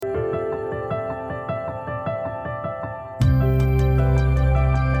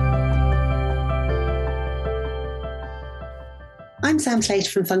Sam Slater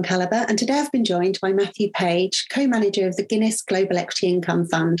from Fund Calibre, and today I've been joined by Matthew Page, co-manager of the Guinness Global Equity Income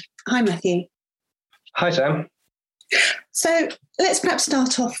Fund. Hi, Matthew. Hi, Sam. So let's perhaps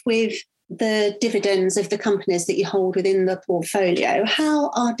start off with the dividends of the companies that you hold within the portfolio.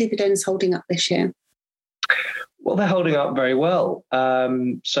 How are dividends holding up this year? Well, they're holding up very well.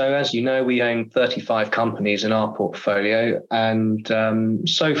 So as you know, we own 35 companies in our portfolio. And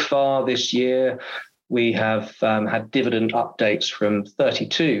so far this year, we have had dividend updates from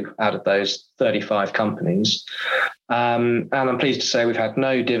 32 out of those 35 companies. And I'm pleased to say we've had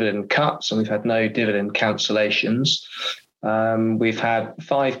no dividend cuts and we've had no dividend cancellations. We've had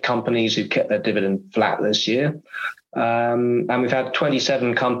 5 companies who've kept their dividend flat this year. And we've had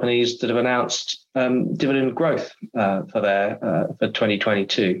 27 companies that have announced dividend growth for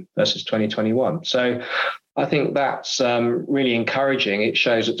 2022 versus 2021. So I think that's really encouraging. It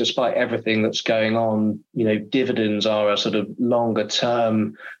shows that despite everything that's going on, dividends are a sort of longer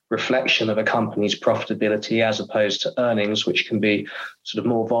term reflection of a company's profitability as opposed to earnings, which can be sort of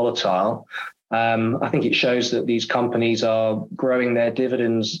more volatile. I think it shows that these companies are growing their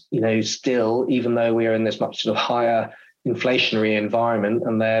dividends, still, even though we are in this much sort of higher inflationary environment,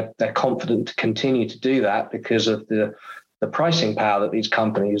 and they're confident to continue to do that because of the pricing power that these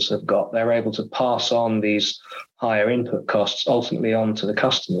companies have got. They're able to pass on these higher input costs ultimately on to the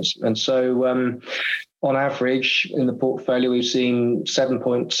customers. And so on average in the portfolio, we've seen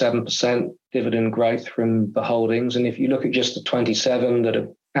 7.7% dividend growth from the holdings. And if you look at just the 27 that have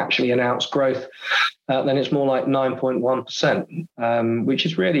actually announced growth, then it's more like 9.1%, which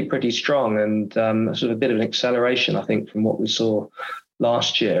is really pretty strong and sort of a bit of an acceleration, I think, from what we saw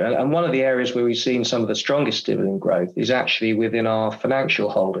last year. And one of the areas where we've seen some of the strongest dividend growth is actually within our financial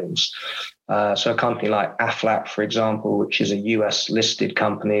holdings. So a company like Aflac, for example, which is a US listed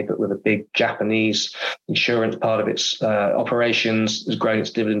company, but with a big Japanese insurance part of its operations, has grown its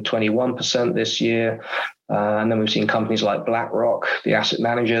dividend 21% this year. And then we've seen companies like BlackRock, the asset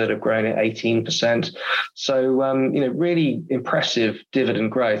manager, that have grown at 18%. So, really impressive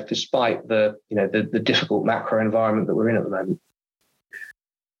dividend growth despite the difficult macro environment that we're in at the moment.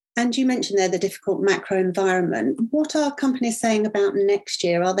 And you mentioned there the difficult macro environment. What are companies saying about next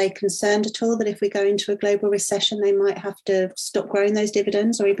year? Are they concerned at all that if we go into a global recession, they might have to stop growing those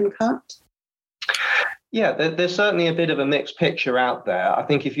dividends or even cut? Yeah, there's certainly a bit of a mixed picture out there. I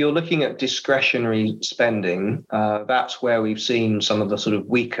think if you're looking at discretionary spending, that's where we've seen some of the sort of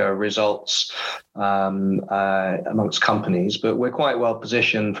weaker results amongst companies. But we're quite well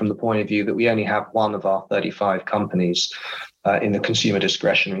positioned from the point of view that we only have one of our 35 companies in the consumer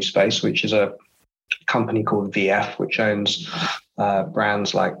discretionary space, which is a company called VF, which owns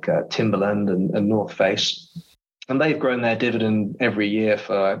brands like Timberland and North Face. And they've grown their dividend every year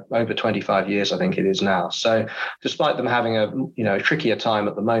for over 25 years, I think it is now. So despite them having a trickier time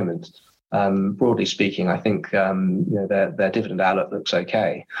at the moment, broadly speaking, I think their dividend outlook looks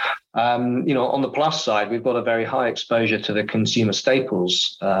okay. On the plus side, we've got a very high exposure to the consumer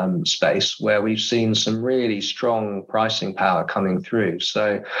staples space, where we've seen some really strong pricing power coming through.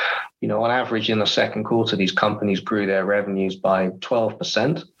 So, on average in the second quarter, these companies grew their revenues by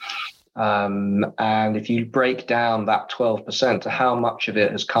 12%. And if you break down that 12% to how much of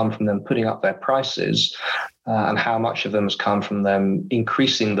it has come from them putting up their prices and how much of them has come from them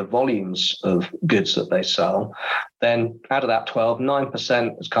increasing the volumes of goods that they sell, then out of that 12,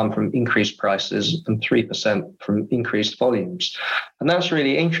 9% has come from increased prices and 3% from increased volumes. And that's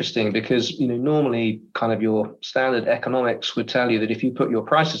really interesting because, normally kind of your standard economics would tell you that if you put your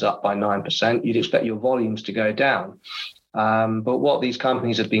prices up by 9%, you'd expect your volumes to go down. But what these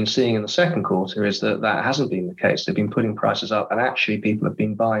companies have been seeing in the second quarter is that hasn't been the case. They've been putting prices up and actually people have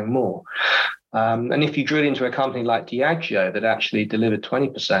been buying more. And if you drill into a company like Diageo that actually delivered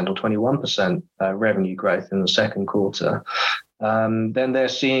 20% or 21% revenue growth in the second quarter, then they're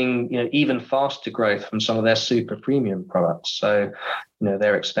seeing even faster growth from some of their super premium products. So,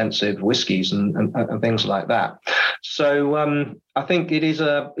 their expensive whiskies and things like that. So I think it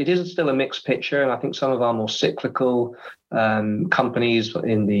is still a mixed picture, and I think some of our more cyclical companies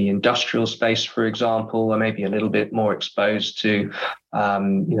in the industrial space, for example, are maybe a little bit more exposed to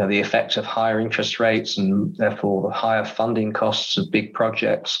the effects of higher interest rates and therefore the higher funding costs of big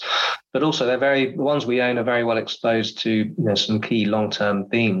projects. But also the ones we own are very well exposed to some key long-term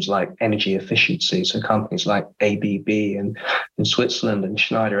themes like energy efficiency. So companies like ABB in Switzerland and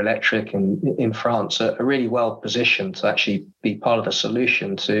Schneider Electric in France are really well positioned to actually be part of the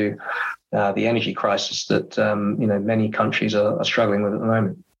solution to the energy crisis that many countries are struggling with at the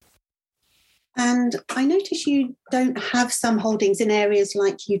moment. And I notice you don't have some holdings in areas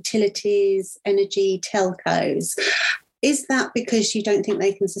like utilities, energy, telcos. Is that because you don't think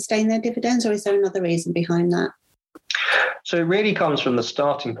they can sustain their dividends, or is there another reason behind that? So it really comes from the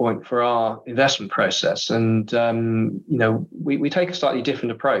starting point for our investment process. And, we take a slightly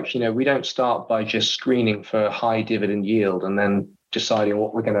different approach. We don't start by just screening for high dividend yield and then deciding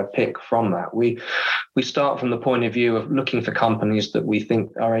what we're going to pick from that. We start from the point of view of looking for companies that we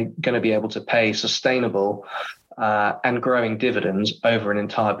think are going to be able to pay sustainable and growing dividends over an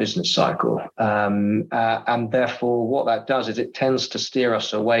entire business cycle. And therefore, what that does is it tends to steer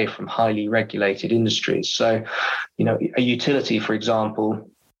us away from highly regulated industries. So, a utility, for example,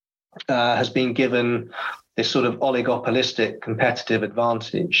 has been given this sort of oligopolistic competitive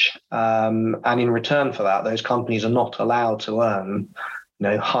advantage. And in return for that, those companies are not allowed to earn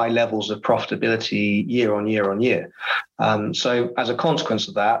high levels of profitability year on year on year. So as a consequence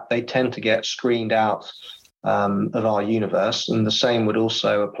of that, they tend to get screened out of our universe, and the same would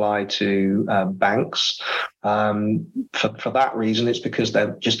also apply to banks. For that reason, it's because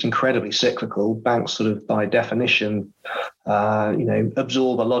they're just incredibly cyclical. Banks, sort of by definition,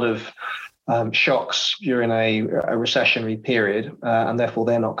 absorb a lot of shocks during a recessionary period, and therefore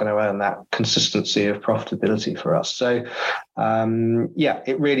they're not going to earn that consistency of profitability for us. So,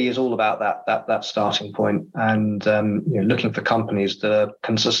 it really is all about that starting point, and looking for companies that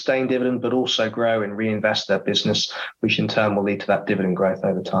can sustain dividend but also grow and reinvest their business, which in turn will lead to that dividend growth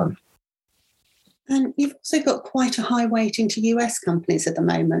over time. And you've also got quite a high weighting to US companies at the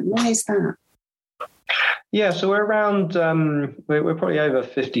moment. Why is that? Yeah, so we're around, we're probably over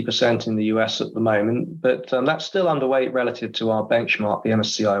 50% in the US at the moment, but that's still underweight relative to our benchmark, the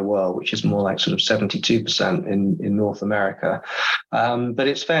MSCI World, which is more like sort of 72% in North America. But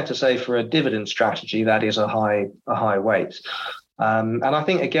it's fair to say for a dividend strategy, that is a high weight. And I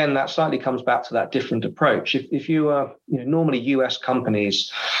think, again, that slightly comes back to that different approach. If you are, normally US companies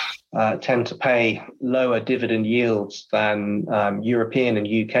tend to pay lower dividend yields than European and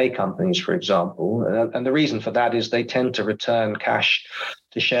UK companies, for example. And the reason for that is they tend to return cash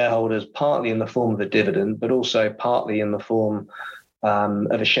to shareholders partly in the form of a dividend, but also partly in the form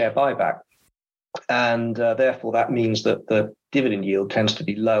of a share buyback. And therefore, that means that the dividend yield tends to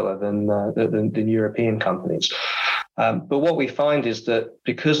be lower than European companies. But what we find is that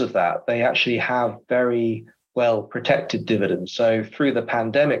because of that, they actually have very well protected dividends. So through the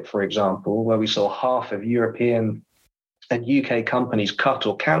pandemic, for example, where we saw half of European and UK companies cut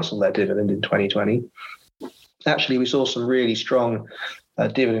or cancel their dividend in 2020, actually we saw some really strong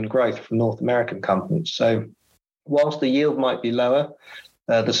dividend growth from North American companies. So whilst the yield might be lower,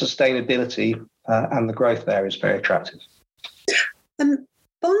 the sustainability and the growth there is very attractive.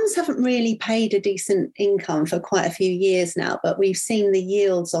 Bonds haven't really paid a decent income for quite a few years now, but we've seen the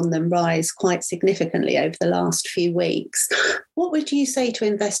yields on them rise quite significantly over the last few weeks. What would you say to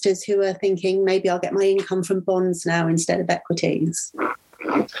investors who are thinking, maybe I'll get my income from bonds now instead of equities?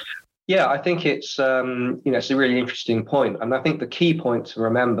 Yeah, I think it's it's a really interesting point. And I think the key point to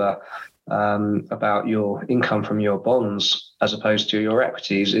remember about your income from your bonds as opposed to your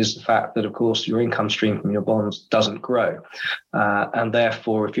equities is the fact that, of course, your income stream from your bonds doesn't grow. And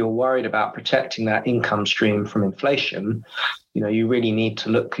therefore, if you're worried about protecting that income stream from inflation, you really need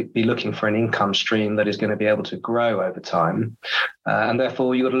to be looking for an income stream that is going to be able to grow over time. And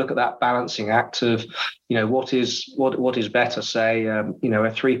therefore, you've got to look at that balancing act of, what is better, say, a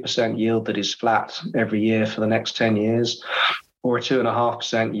 3% yield that is flat every year for the next 10 years, or a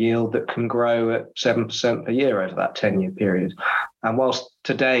 2.5% yield that can grow at 7% per year over that 10-year period. And whilst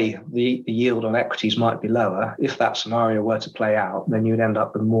today the yield on equities might be lower, if that scenario were to play out, then you'd end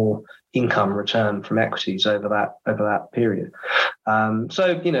up with more income return from equities over that period. So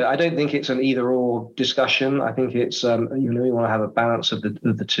I don't think it's an either-or discussion. I think it's you want to have a balance of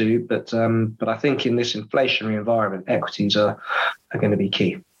the two, but I think in this inflationary environment, equities are going to be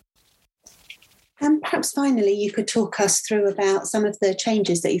key. And perhaps finally, you could talk us through about some of the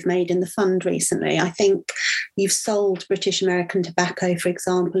changes that you've made in the fund recently. I think you've sold British American Tobacco, for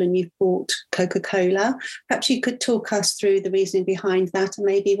example, and you've bought Coca-Cola. Perhaps you could talk us through the reasoning behind that and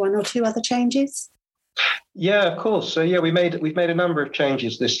maybe one or two other changes. Yeah, of course. So we've made a number of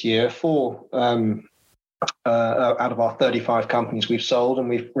changes this year. 4 out of our 35 companies we've sold, and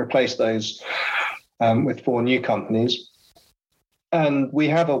we've replaced those with 4 new companies. And we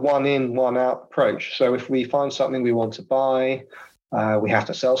have a one in, one out approach. So if we find something we want to buy, we have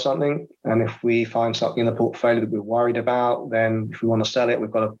to sell something. And if we find something in the portfolio that we're worried about, then if we want to sell it, we've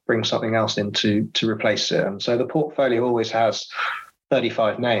got to bring something else in to replace it. And so the portfolio always has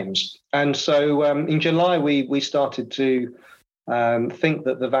 35 names. And so in July, we started to think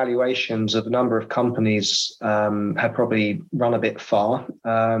that the valuations of a number of companies had probably run a bit far.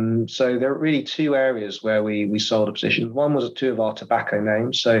 So there are really two areas where we sold a position. One was two of our tobacco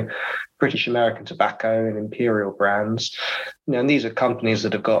names, so British American Tobacco and Imperial Brands. And these are companies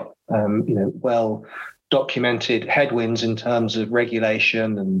that have got well documented headwinds in terms of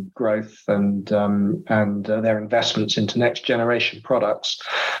regulation and growth and their investments into next generation products.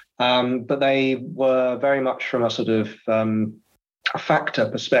 But they were very much from a sort of a factor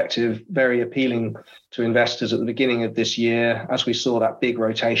perspective, very appealing to investors at the beginning of this year, as we saw that big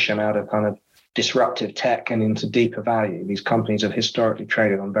rotation out of kind of disruptive tech and into deeper value. These companies have historically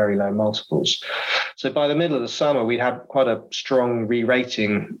traded on very low multiples. So by the middle of the summer, we had quite a strong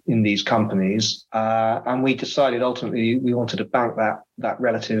re-rating in these companies. And we decided ultimately we wanted to bank that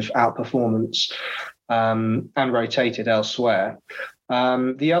relative outperformance and rotate it elsewhere.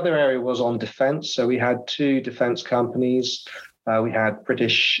 The other area was on defense. So we had two defense companies. We had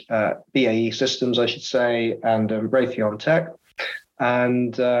British BAE Systems, I should say, and Raytheon Tech.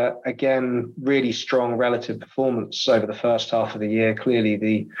 And again, really strong relative performance over the first half of the year. Clearly,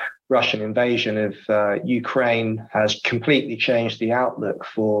 the Russian invasion of Ukraine has completely changed the outlook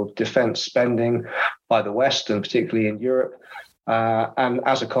for defense spending by the West, and particularly in Europe. And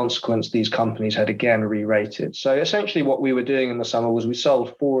as a consequence, these companies had again re-rated. So essentially what we were doing in the summer was we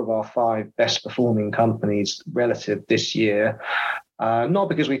sold 4 of our 5 best performing companies relative this year. Not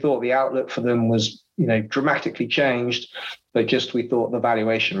because we thought the outlook for them was dramatically changed, but just we thought the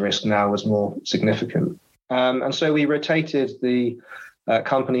valuation risk now was more significant. And so we rotated the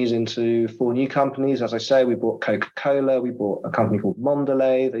companies into 4 new companies. As I say, we bought Coca-Cola, we bought a company called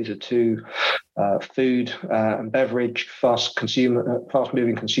Mondelez. These are 2 food and beverage,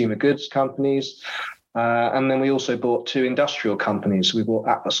 fast-moving consumer goods companies. And then we also bought 2 industrial companies. We bought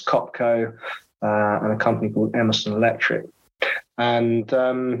Atlas Copco and a company called Emerson Electric. And,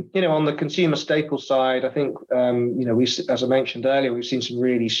 on the consumer staples side, I think, as I mentioned earlier, we've seen some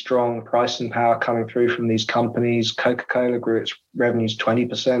really strong pricing power coming through from these companies. Coca-Cola grew its revenues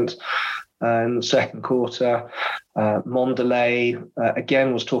 20% in the second quarter. Mondelez,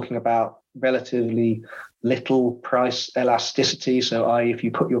 again, was talking about relatively little price elasticity. So i.e., if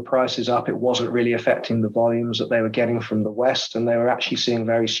you put your prices up, it wasn't really affecting the volumes that they were getting from the West. And they were actually seeing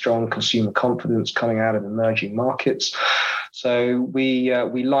very strong consumer confidence coming out of emerging markets. So we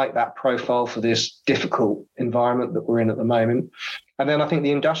like that profile for this difficult environment that we're in at the moment. And then I think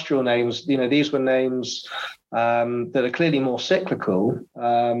the industrial names, these were names that are clearly more cyclical,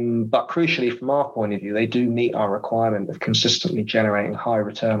 but crucially from our point of view, they do meet our requirement of consistently generating high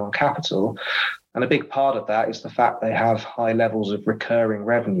return on capital. And a big part of that is the fact they have high levels of recurring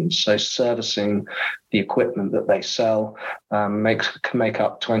revenues. So servicing the equipment that they sell can make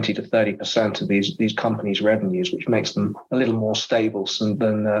up 20 to 30% of these companies' revenues, which makes them a little more stable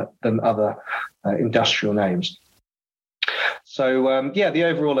than other industrial names. So, the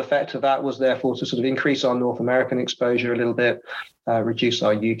overall effect of that was therefore to sort of increase our North American exposure a little bit, reduce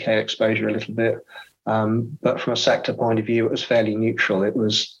our UK exposure a little bit. But from a sector point of view, it was fairly neutral. It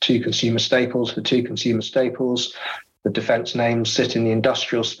was 2 consumer staples for 2 consumer staples. The defense names sit in the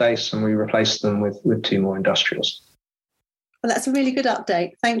industrial space, and we replaced them with 2 more industrials. Well, that's a really good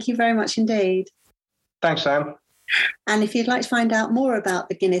update. Thank you very much indeed. Thanks, Sam. And if you'd like to find out more about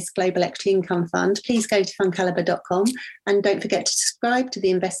the Guinness Global Equity Income Fund, please go to fundcalibre.com and don't forget to subscribe to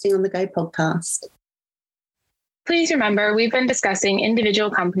the Investing on the Go podcast. Please remember, we've been discussing individual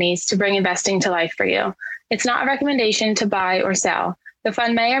companies to bring investing to life for you. It's not a recommendation to buy or sell. The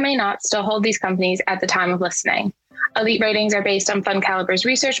fund may or may not still hold these companies at the time of listening. Elite ratings are based on FundCalibre's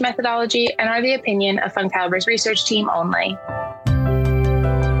research methodology and are the opinion of FundCalibre's research team only.